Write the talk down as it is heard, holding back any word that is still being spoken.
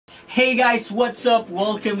Hey guys, what's up?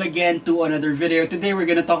 Welcome again to another video. Today we're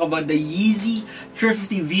gonna talk about the YEEZY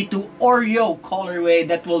 350 V2 Oreo colorway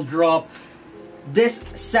that will drop this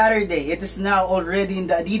Saturday. It is now already in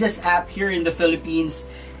the Adidas app here in the Philippines,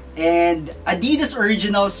 and Adidas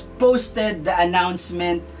Originals posted the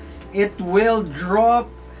announcement. It will drop,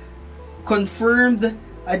 confirmed,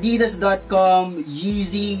 Adidas.com,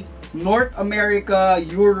 YEEZY, North America,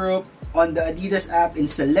 Europe, on the Adidas app in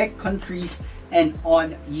select countries, and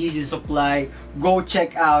on YEEZY Supply. Go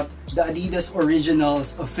check out the Adidas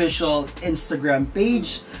Originals official Instagram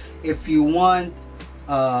page if you want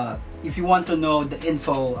to know the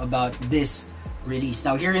info about this release.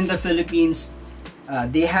 Now here in the Philippines,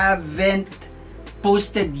 they haven't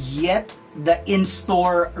posted yet the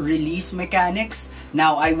in-store release mechanics.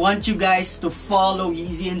 Now I want you guys to follow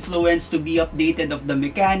YEEZY Influence to be updated of the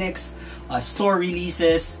mechanics, store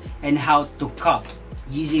releases, and how to cop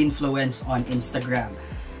YEEZY Influence on Instagram.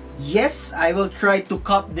 Yes, I will try to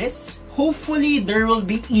cop this. Hopefully there will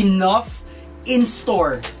be enough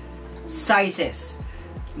in-store sizes.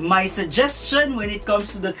 My suggestion when it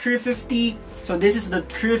comes to the 350, so this is the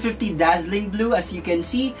 350 Dazzling Blue. As you can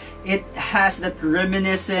see, it has that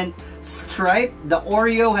reminiscent stripe. The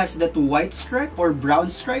Oreo has that white stripe or brown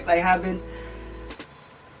stripe. I haven't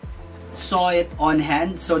saw it on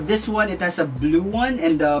hand. So this one, it has a blue one,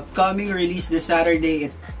 and the upcoming release this Saturday,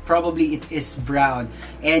 it is brown,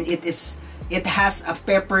 and it has a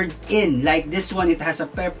peppered in, like this one, it has a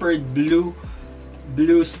peppered blue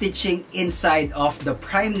stitching inside of the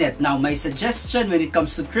prime net. Now my suggestion when it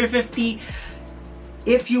comes to 350,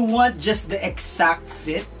 if you want just the exact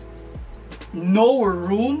fit, no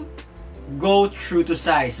room, go true to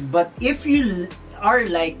size. But if you are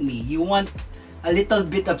like me, you want a little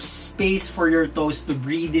bit of space for your toes to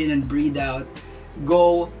breathe in and breathe out,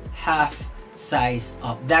 go half size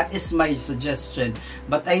up. That is my suggestion.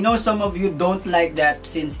 But I know some of you don't like that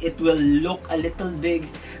since it will look a little big.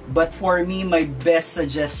 But for me, my best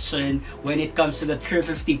suggestion when it comes to the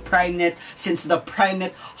 350 Prime Knit, since the Prime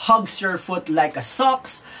Knit hugs your foot like a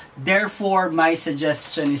socks, therefore my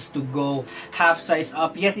suggestion is to go half size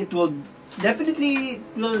up. Yes, it will definitely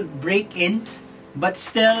break in, but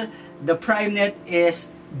still the Prime Knit is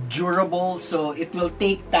durable, so it will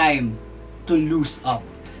take time to loose up.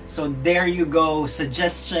 So there you go,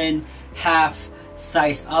 suggestion, half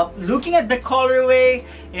size up. Looking at the colorway,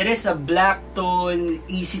 it is a black tone,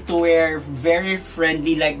 easy to wear, very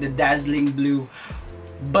friendly like the Dazzling Blue.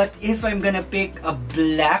 But if I'm gonna pick a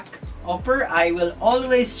black upper, I will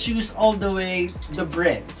always choose all the way the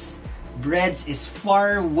Breads. Breads is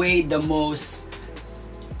far way the most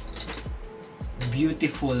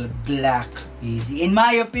beautiful black YEEZY. In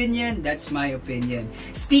my opinion, that's my opinion.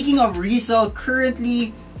 Speaking of resale,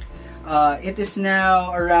 currently it is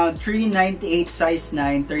now around $398 size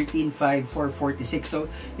 9, $13.5 $446. So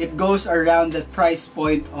it goes around the price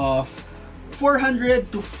point of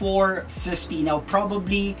 $400 to $450. Now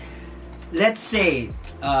probably, let's say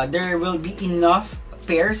there will be enough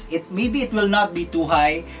pairs. Maybe it will not be too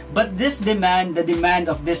high, but the demand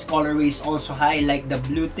of this colorway is also high, like the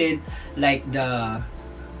blue tint, like the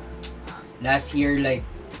last year, like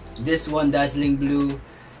this one, Dazzling Blue,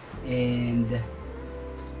 and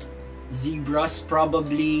Zebras.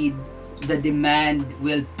 Probably the demand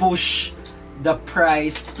will push the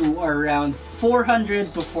price to around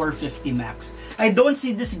 $400 to $450 max. I don't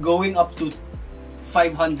see this going up to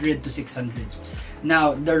 $500 to $600.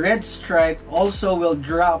 Now the red stripe also will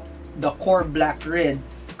drop. The core black red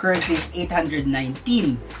currently is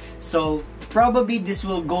 $819. So probably this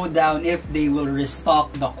will go down if they will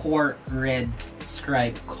restock the core red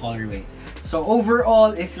stripe colorway. So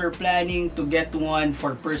overall, if you're planning to get one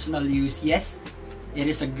for personal use, yes, it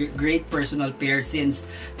is a great personal pair since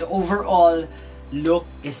the overall look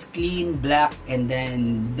is clean black, and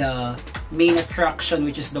then the main attraction,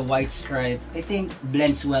 which is the white stripe, I think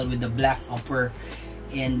blends well with the black upper.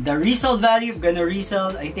 And the resale value, gonna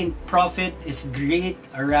resell, I think profit is great,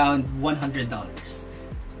 around $100.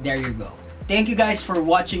 There you go. Thank you guys for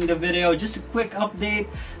watching the video. Just a quick update.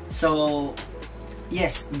 So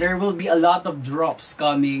yes, there will be a lot of drops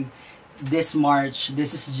coming this March.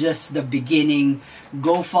 This is just the beginning.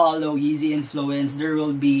 Go follow YEEZY Influence. There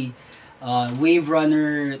will be Wave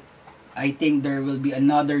Runner. I think there will be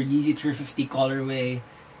another YEEZY 350 colorway.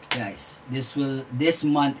 Guys, this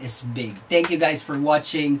month is big. Thank you guys for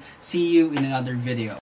watching. See you in another video.